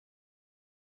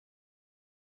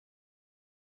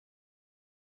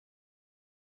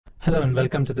Hello and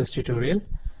welcome to this tutorial.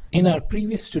 In our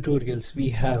previous tutorials,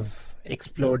 we have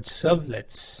explored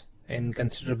servlets in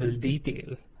considerable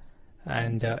detail.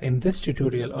 And in this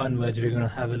tutorial onwards, we're going to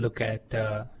have a look at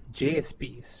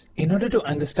JSPs. In order to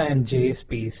understand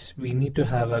JSPs, we need to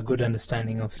have a good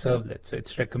understanding of servlets. So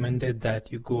it's recommended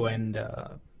that you go and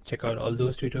check out all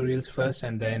those tutorials first,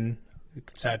 and then we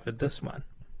can start with this one.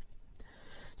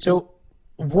 So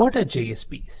what are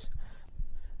JSPs?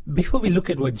 Before we look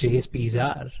at what JSPs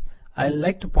are, I'd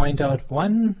like to point out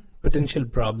one potential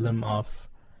problem of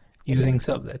using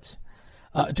servlets.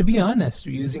 To be honest,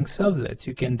 using servlets,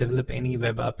 you can develop any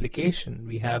web application.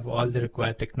 We have all the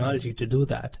required technology to do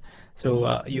that.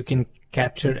 So you can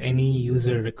capture any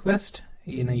user request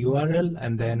in a URL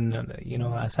and then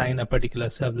assign a particular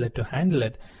servlet to handle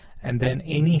it. And then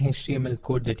any HTML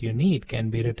code that you need can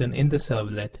be written in the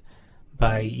servlet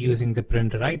by using the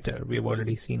print writer. We've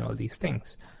already seen all these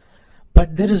things.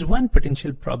 But there is one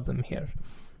potential problem here.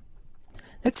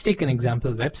 Let's take an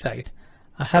example website.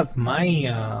 I have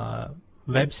my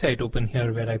website open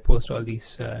here where I post all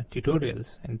these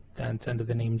tutorials, and it's under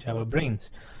the name Java Brains.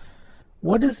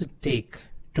 What does it take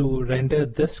to render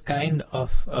this kind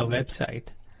of a website,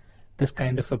 this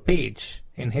kind of a page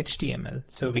in HTML?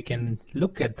 So we can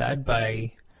look at that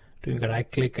by doing a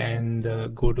right click and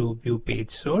go to view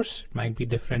page source. It might be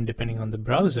different depending on the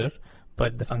browser,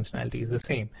 but the functionality is the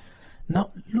same.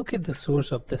 Now look at the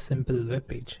source of the simple web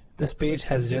page. This page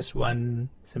has just one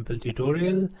simple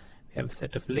tutorial. We have a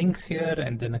set of links here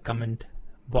and then a comment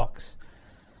box.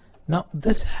 Now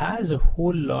this has a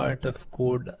whole lot of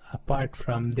code apart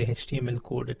from the HTML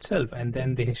code itself, and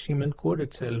then the HTML code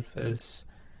itself it's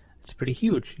pretty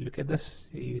huge. Look at this.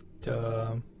 It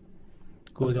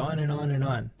goes on and on and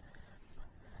on.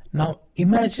 Now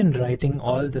imagine writing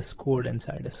all this code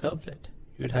inside a servlet.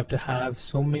 You'd have to have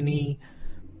so many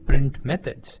print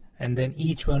methods, and then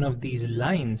each one of these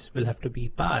lines will have to be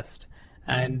passed,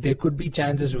 and there could be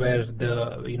chances where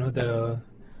the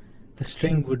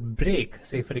string would break.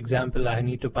 Say for example, I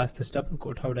need to pass this double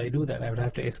quote. How would I do that? I would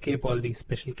have to escape all these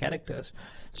special characters.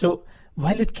 So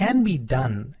while it can be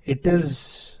done, it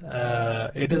is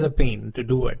a pain to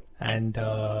do it, and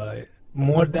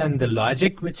more than the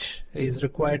logic which is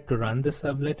required to run the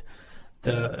servlet,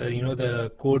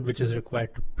 the code which is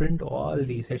required to print all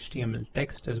these HTML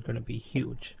text is going to be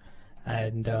huge,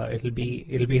 and it'll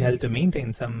be hell to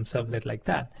maintain some servlet like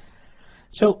that.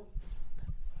 So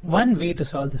one way to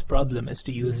solve this problem is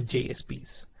to use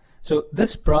JSPs. So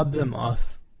this problem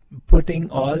of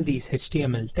putting all these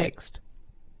HTML text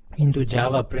into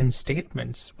Java print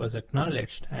statements was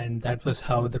acknowledged, and that was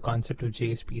how the concept of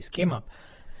JSPs came up.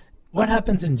 What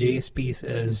happens in JSPs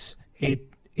is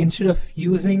instead of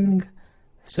using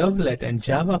servlet and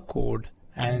Java code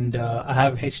and I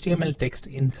have HTML text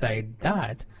inside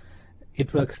that,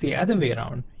 it works the other way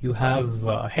around. You have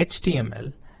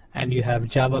HTML and you have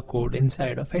Java code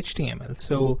inside of HTML.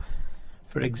 So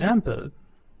for example,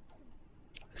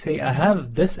 say I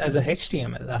have this as a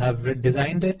HTML. I have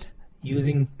designed it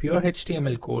using pure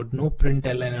HTML code, no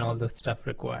println and all the stuff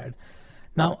required.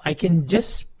 Now I can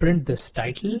just print this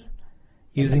title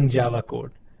using Java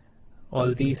code.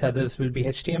 All these others will be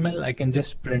HTML. I can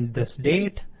just print this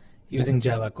date using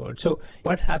Java code. So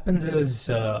what happens is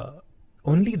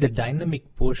only the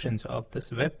dynamic portions of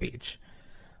this web page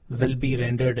will be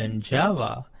rendered in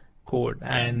Java code,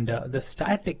 and the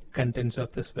static contents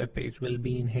of this web page will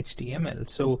be in HTML.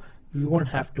 So we won't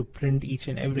have to print each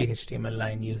and every HTML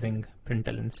line using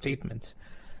println statements.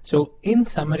 So in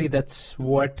summary, that's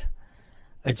what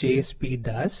a JSP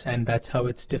does, and that's how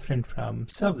it's different from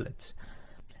servlets.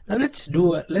 Now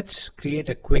let's create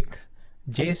a quick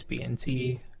JSP and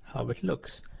see how it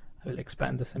looks. I will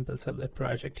expand the simple servlet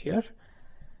project here.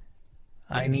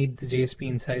 I need the JSP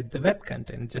inside the web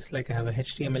content. Just like I have a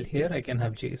HTML here, I can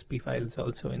have JSP files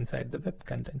also inside the web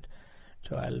content.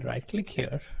 So I'll right click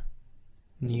here,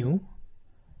 new.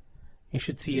 You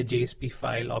should see a JSP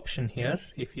file option here.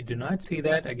 If you do not see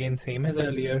that, again, same as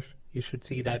earlier, you should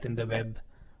see that in the web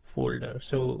folder.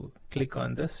 So click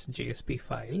on this JSP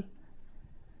file.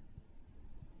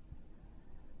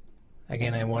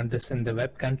 Again, I want this in the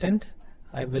web content.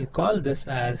 I will call this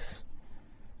as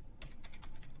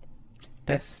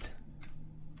test.jsp.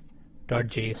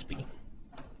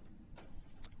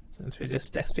 Since we're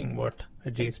just testing what a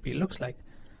JSP looks like,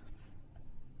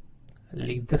 I'll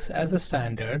leave this as a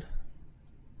standard,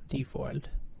 default,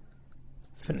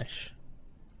 finish.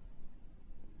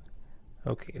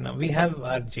 Okay, now we have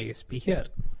our JSP here.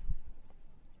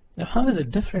 Now how is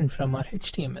it different from our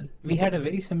HTML? We had a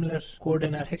very similar code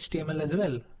in our HTML as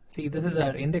well. See, this is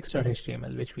our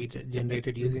index.html which we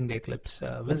generated using the Eclipse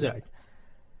wizard.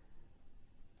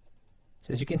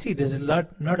 So as you can see, there's not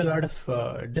a lot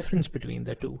of difference between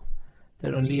the two.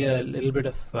 There's only a little bit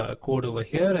of code over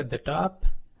here at the top.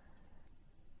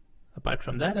 Apart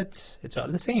from that, it's all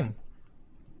the same.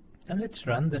 Now let's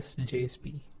run this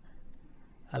JSP.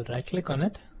 I'll right click on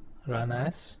it, run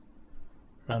as,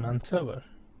 run on server.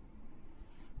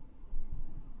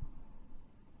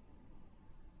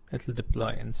 It'll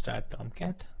deploy and start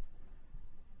Tomcat.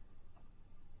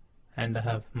 And I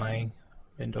have my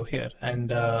window here.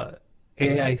 And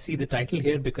I see the title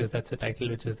here because that's the title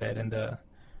which is there in the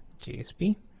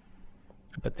JSP.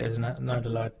 But there's not a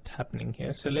lot happening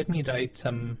here. So let me write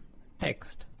some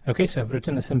text. Okay, so I've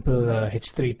written a simple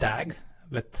h3 tag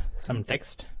with some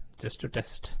text just to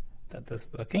test that this is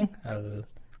working. I'll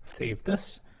save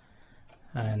this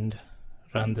and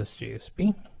run this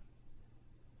JSP.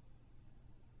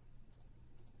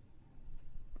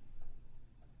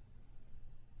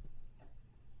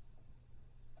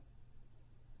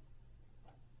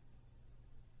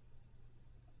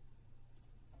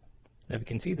 There we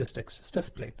can see this text is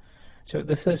displayed. So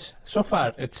this is, so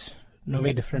far, it's no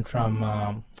way different from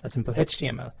a simple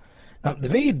HTML. Now, the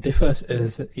way it differs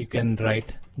is you can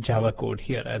write Java code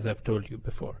here, as I've told you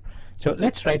before. So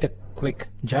let's write a quick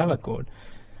Java code.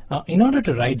 In order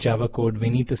to write Java code, we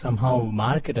need to somehow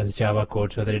mark it as Java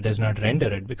code so that it does not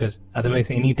render it, because otherwise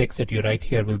any text that you write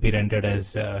here will be rendered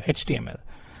as HTML.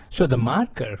 So the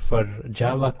marker for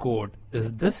Java code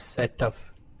is this set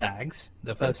of tags.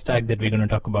 The first tag that we're going to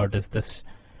talk about is this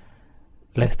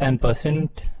less than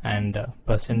 % and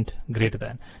 % greater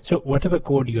than. So whatever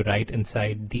code you write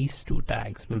inside these two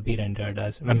tags will be rendered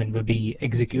as, will be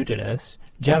executed as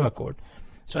Java code.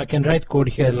 So I can write code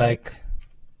here like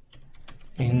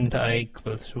int I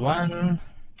equals 1,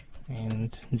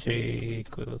 int j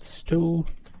equals 2,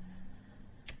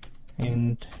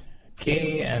 int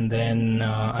k, and then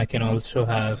I can also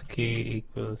have k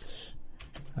equals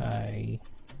I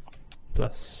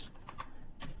plus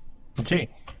j.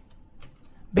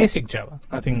 Basic Java,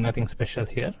 nothing special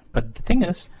here. But the thing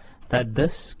is that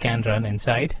this can run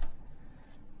inside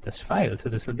this file, so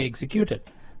this will be executed.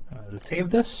 I'll save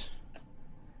this,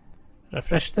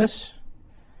 refresh this.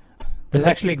 This is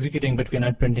actually executing, but we're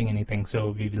not printing anything, so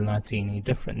we will not see any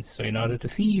difference. So in order to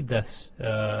see this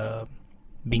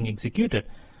being executed,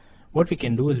 what we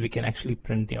can do is we can actually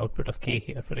print the output of k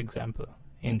here, for example,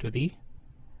 into the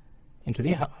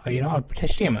output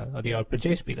HTML or the output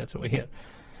JSP that's over here.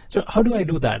 So how do I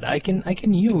do that? I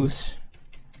can use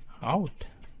out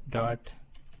dot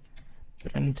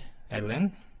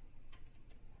println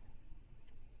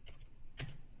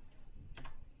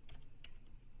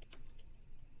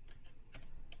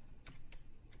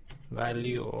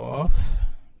value of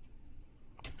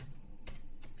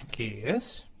k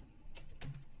is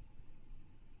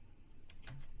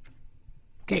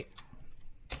k.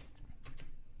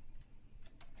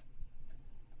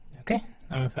 Okay,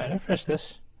 now if I refresh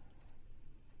this,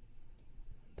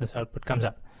 this output comes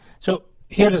up. So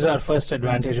here is our first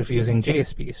advantage of using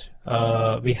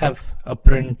JSPs. We have a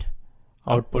print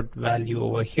output value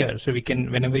over here. So we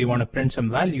can, whenever you want to print some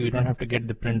value, you don't have to get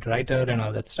the print writer and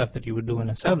all that stuff that you would do in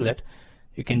a servlet.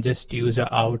 You can just use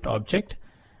a out object,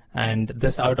 and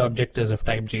this out object is of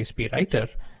type JSP writer,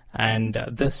 and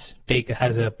this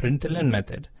has a println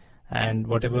method, and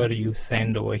whatever you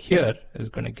send over here is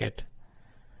going to get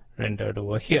rendered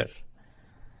over here.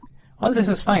 All this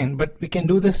is fine, but we can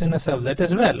do this in a servlet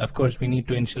as well. Of course, we need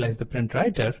to initialize the print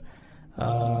writer.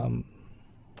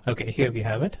 Okay, here we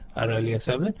have it, our earlier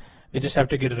servlet. We just have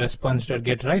to get a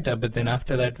response.get writer, but then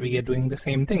after that we are doing the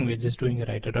same thing. We're just doing a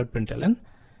writer.println.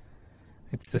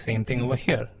 It's the same thing over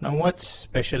here. Now what's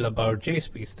special about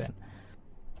JSPs then?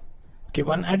 Okay,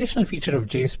 one additional feature of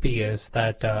JSP is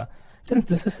that since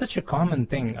this is such a common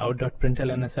thing,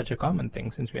 out.println is such a common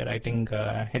thing, since we are writing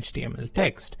HTML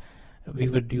text, we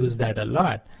would use that a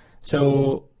lot.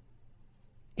 So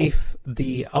if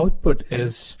the output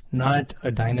is not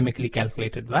a dynamically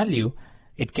calculated value,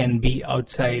 it can be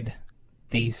outside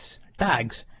these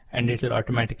tags and it will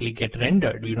automatically get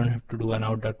rendered. You don't have to do an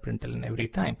out.println every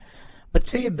time. But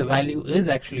say the value is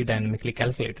actually dynamically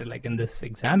calculated, like in this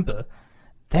example,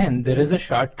 then there is a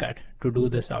shortcut to do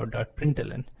this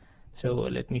out.println. So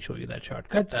let me show you that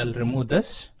shortcut. I'll remove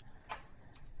this.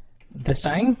 This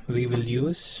time we will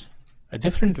use a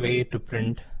different way to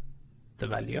print the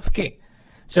value of k.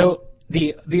 So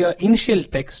the initial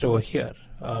text over here,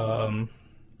 the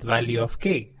value of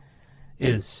k,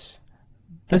 this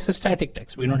is static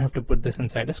text. We don't have to put this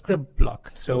inside a script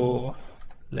block. So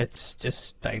let's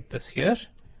just type this here.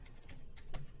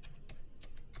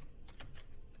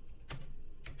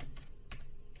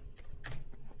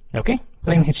 Okay,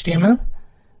 plain HTML.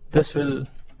 This will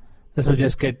this will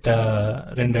just get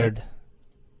rendered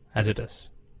as it is.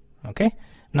 Okay.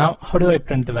 Now, how do I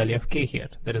print the value of k here?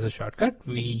 There is a shortcut.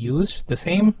 We use the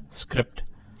same script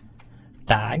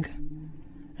tag,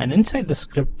 and inside the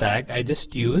script tag, I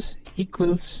just use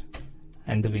equals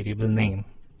and the variable name.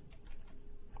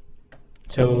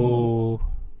 So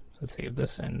let's save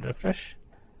this and refresh.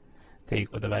 There you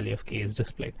go, the value of k is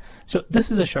displayed. So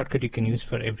this is a shortcut you can use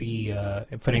for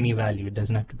any value. It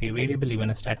doesn't have to be a variable, even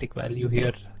a static value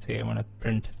here. Say I want to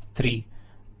print 3,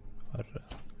 or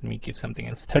let me give something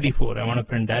else, 34. I want to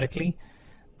print directly,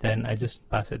 then I just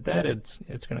pass it there. It's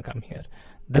going to come here.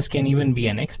 This can even be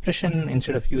an expression.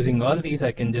 Instead of using all these,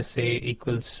 I can just say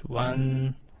equals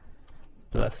 1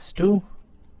 plus 2,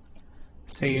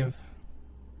 save,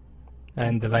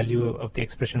 and the value of the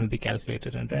expression will be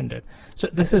calculated and rendered. So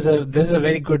this is a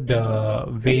very good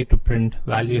way to print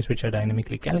values which are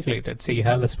dynamically calculated. So you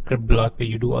have a script block where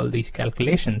you do all these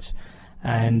calculations,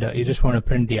 and you just want to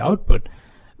print the output.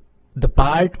 The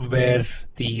part where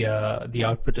the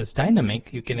output is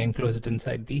dynamic, you can enclose it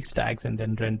inside these tags and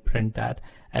then print that,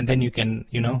 and then you can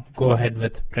go ahead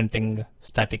with printing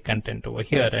static content over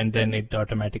here, and then it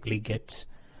automatically gets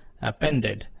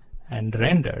appended and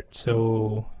rendered.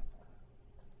 So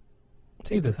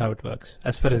see, this is how it works.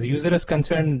 As far as the user is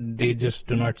concerned, they just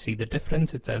do not see the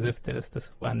difference. It's as if there is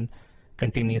this one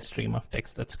continuous stream of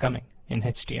text that's coming in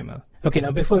HTML. Okay,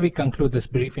 now before we conclude this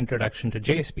brief introduction to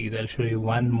JSPs, I'll show you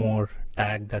one more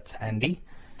tag that's handy.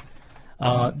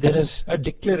 There is a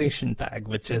declaration tag,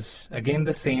 which is again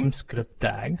the same script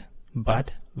tag,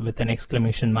 but with an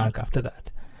exclamation mark after that.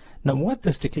 Now what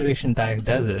this declaration tag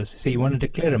does is, say you want to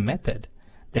declare a method,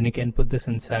 then you can put this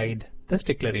inside this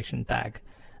declaration tag.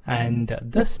 And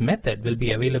this method will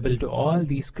be available to all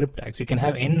these script tags. You can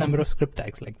have n number of script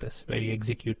tags like this where you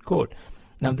execute code.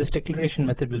 Now this declaration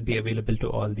method will be available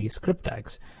to all these script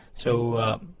tags.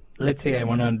 So let's say I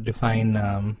want to define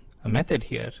a method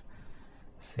here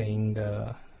saying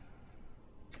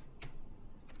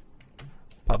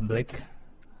public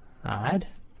add.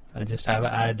 I'll just have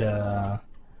an add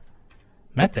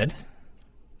method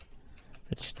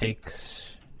which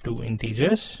takes 2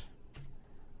 integers.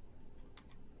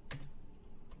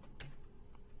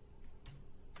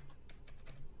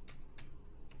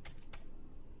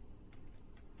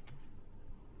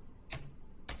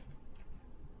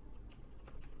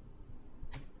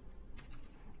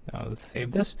 I'll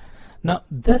save this. Now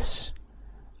this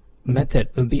method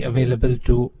will be available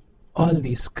to all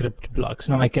these script blocks.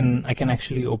 Now I can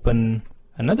actually open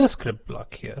another script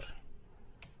block here.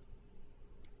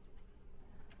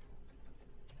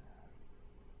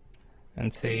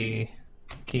 And say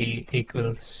k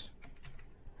equals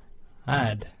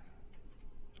add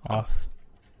of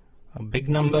a big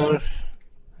number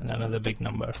and another big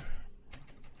number.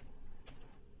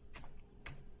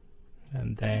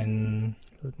 And then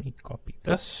let me copy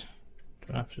this.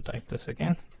 Don't have to type this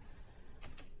again.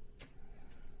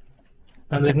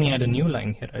 Now let me add a new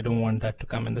line here. I don't want that to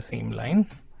come in the same line.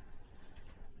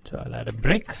 So I'll add a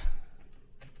break.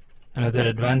 Another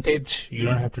advantage, you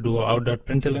don't have to do a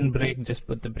out.println break. Just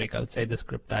put the break outside the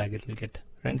script tag. It will get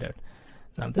rendered.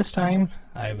 Now this time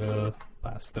I will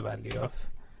pass the value of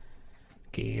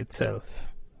k itself.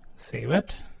 Save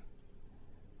it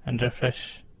and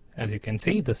refresh. As you can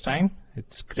see, this time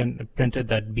it's printed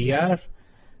that BR,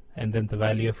 and then the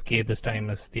value of k this time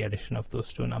is the addition of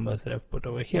those 2 numbers that I've put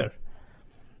over here.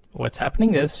 What's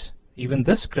happening is even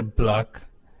this script block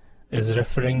is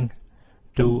referring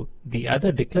to the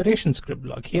other declaration script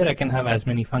block. Here I can have as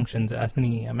many functions, as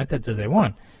many methods as I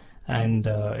want, and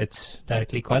it's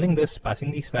directly calling this,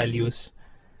 passing these values,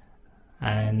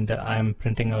 and I'm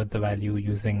printing out the value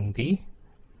using the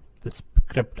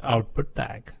script output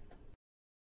tag.